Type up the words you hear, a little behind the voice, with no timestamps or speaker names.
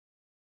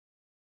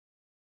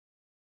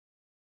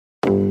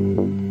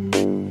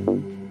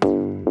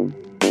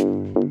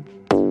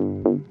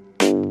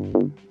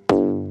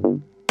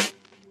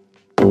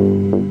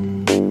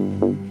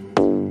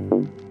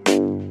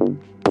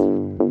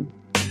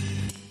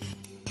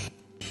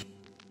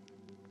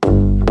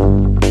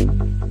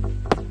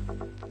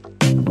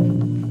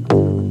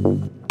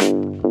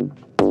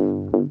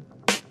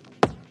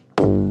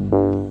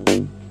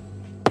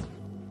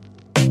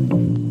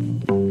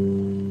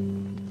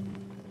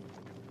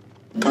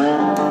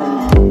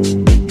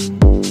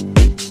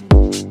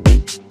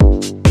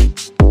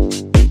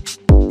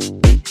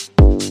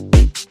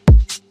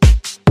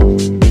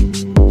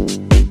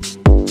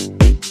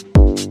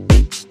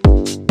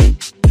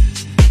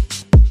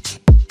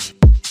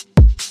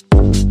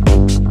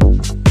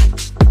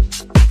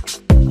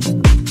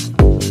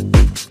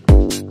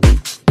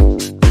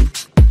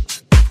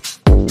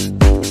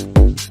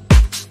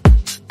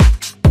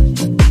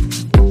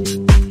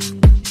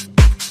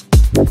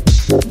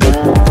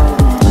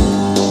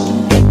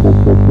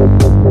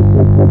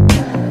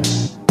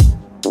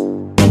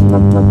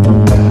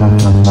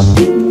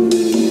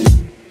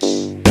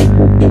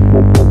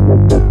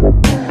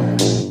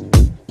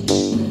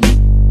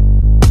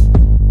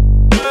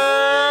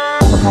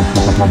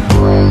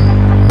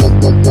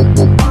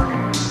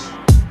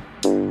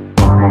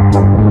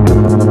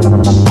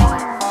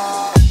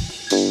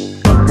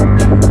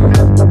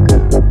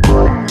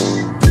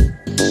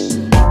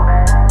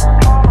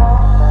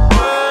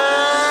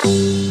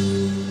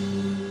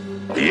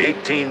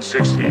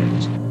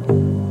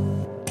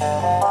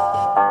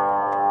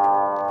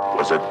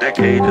was a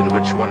decade in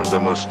which one of the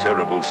most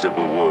terrible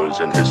civil wars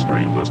in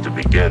history was to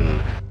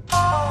begin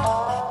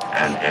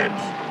and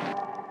end.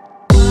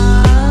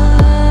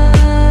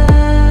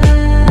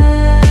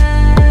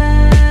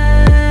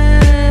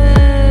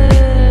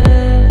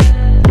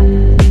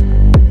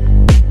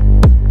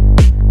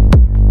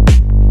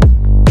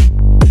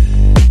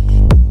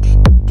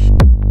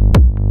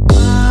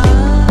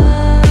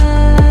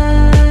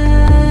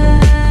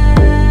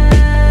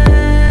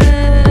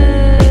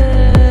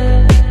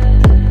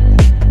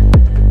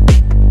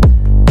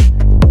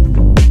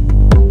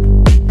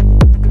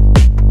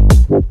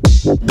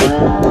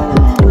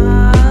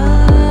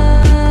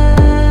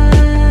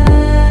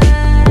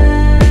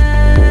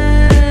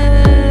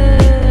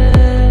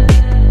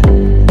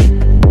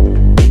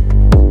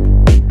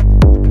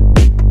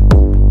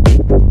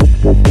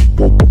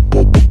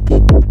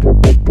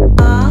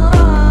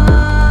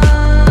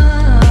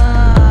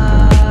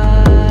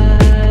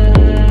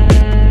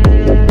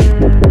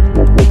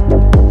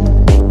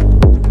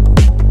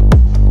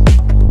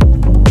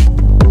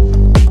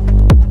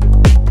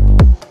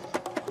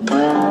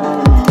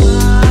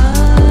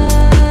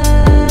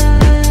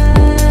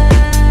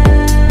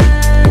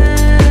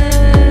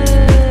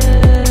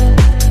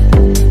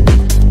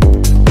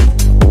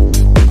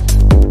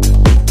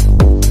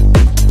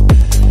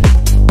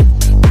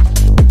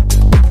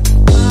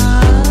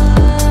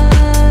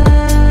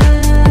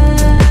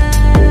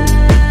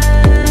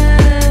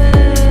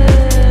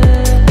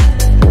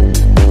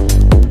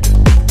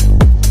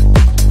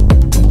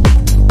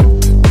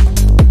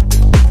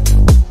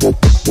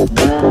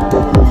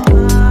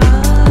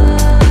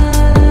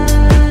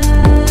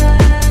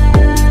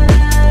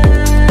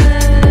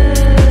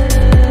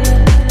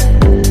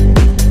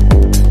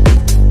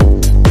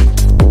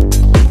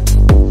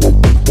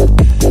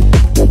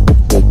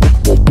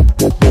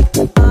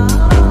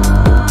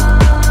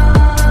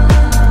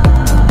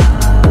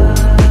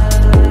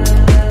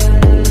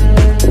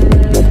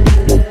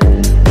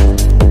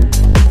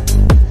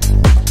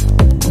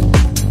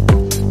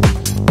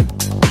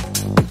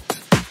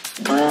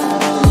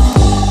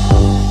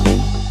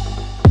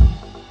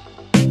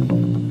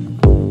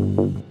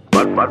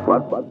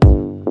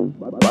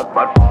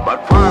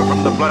 But far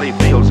from the bloody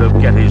fields of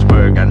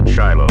Gettysburg and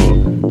Shiloh,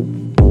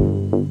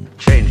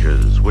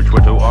 changes which were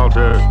to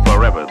alter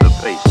forever the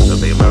face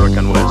of the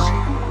American West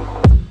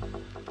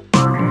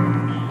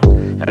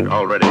had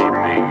already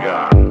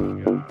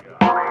begun.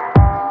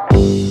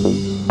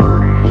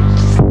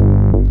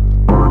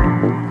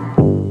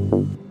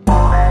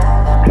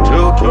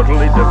 Two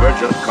totally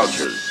divergent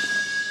cultures,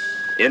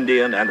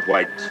 Indian and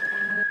white,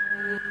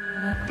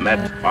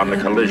 met on the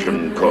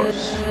collision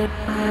course.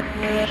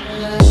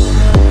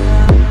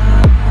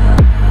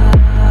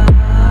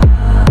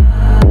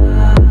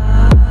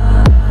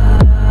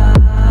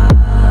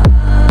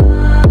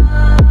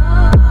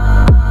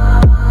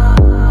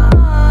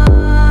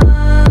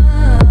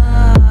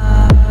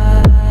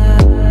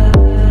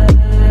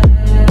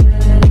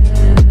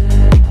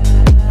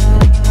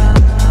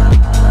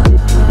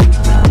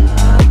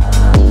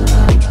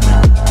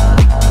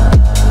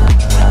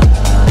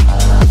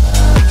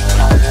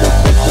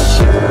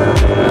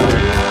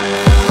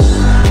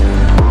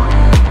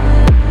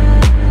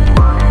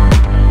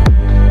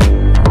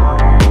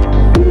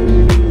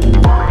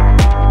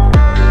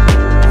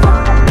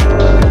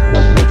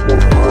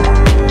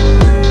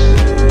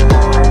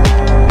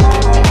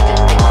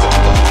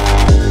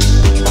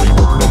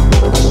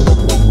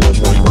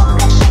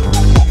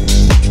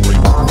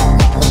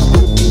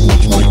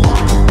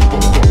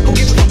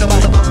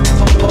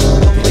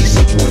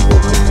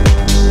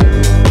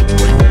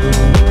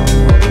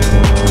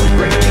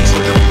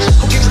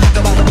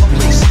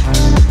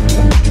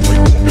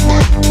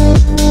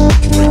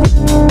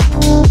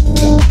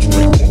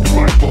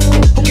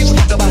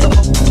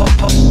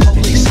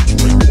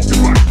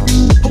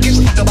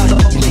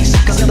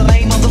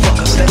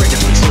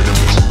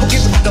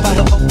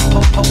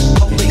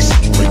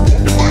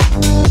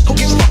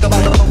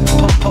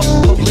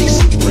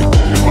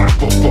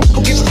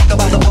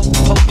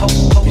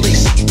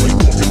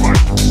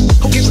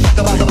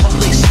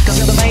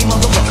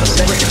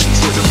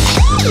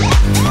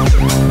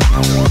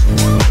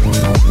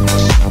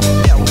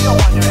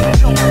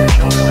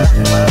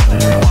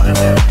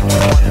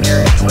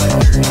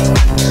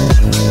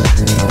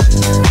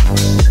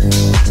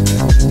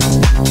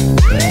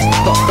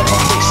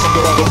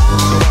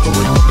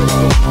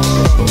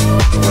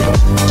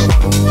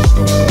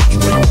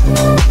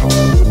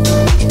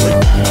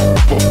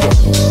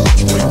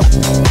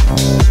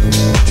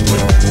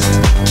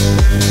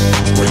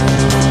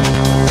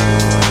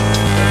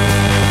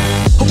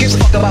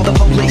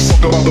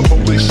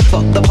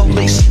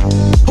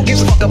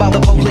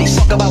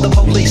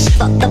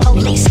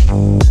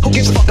 Who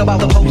gives a fuck about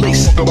the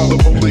police? Fuck about the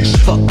police.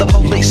 Fuck the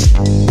police.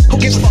 Who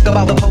gives a fuck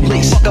about the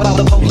police? Fuck about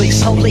the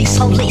police. Police,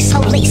 police,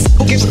 police.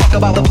 Who gives a fuck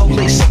about the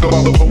police? Fuck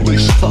about the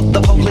police. Fuck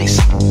the police.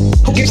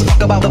 Who gives a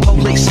fuck about the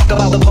police? Fuck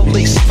about the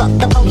police. Fuck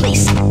the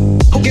police.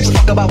 Who gives a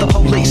fuck about the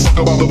police? Fuck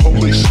about the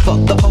police.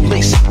 Fuck the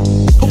police.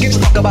 Who gives a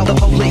fuck about the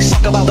police?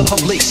 Fuck about the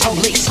police.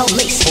 Police,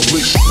 police,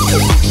 police.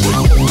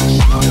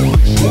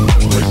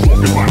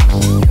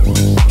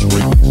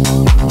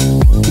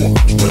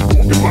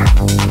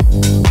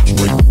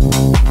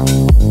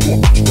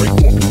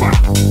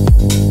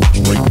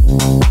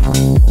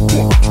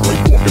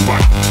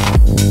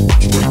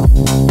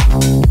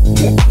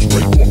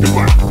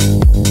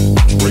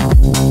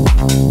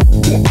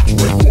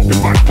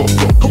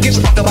 Who gives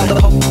a fuck about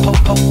the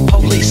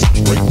police?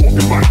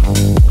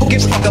 Who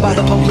gives a fuck about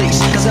the police?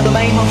 Cause they're the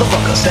main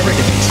motherfuckers that break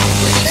the peace.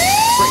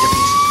 Break the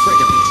peace, break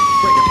the peace,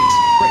 break the peace,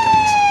 break the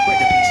peace, break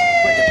the peace,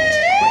 break the peace, break the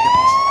peace, break the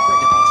peace, break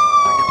the peace,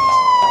 break the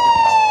peace.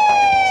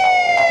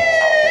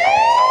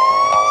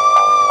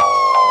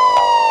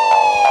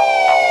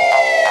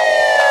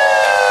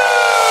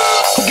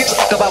 Who gives a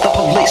fuck about the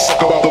police?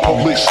 Fuck about the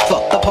police.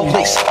 Fuck the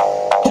police.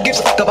 Who gives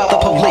a fuck about the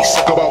police?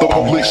 Fuck about the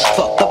police.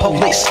 Fuck the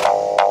police.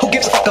 Who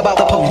gives a fuck about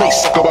the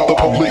police? Fuck about the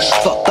police.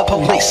 Fuck the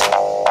police.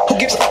 Who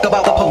gives a fuck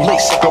about the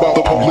police? Fuck about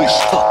the police.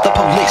 Fuck the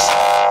police.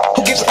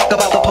 Who gives a fuck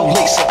about the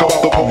police? Fuck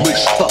about the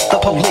police. Fuck the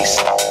police.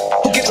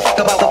 Who gives a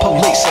fuck about the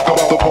police? Fuck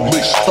about the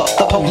police. Fuck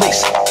the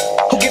police.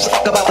 Who gives a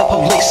fuck about the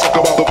police?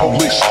 Fuck about the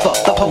police. Fuck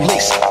the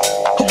police.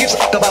 Who gives a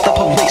fuck about the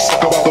police?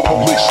 Fuck about the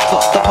police.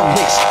 Fuck the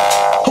police.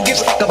 Who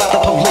gives a fuck about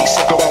the police?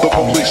 Fuck about the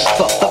police.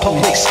 Fuck the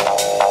police.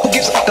 Who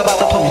gives a fuck about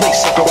the police?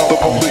 Fuck about the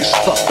police.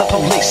 Fuck the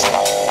police.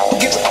 Who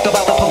gives a fuck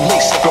about the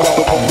police? Fuck about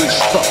the police.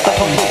 Fuck the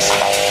police.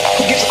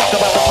 Who gives a fuck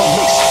about the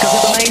police? Cause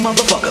they're the main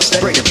motherfuckers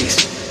that break the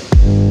peace.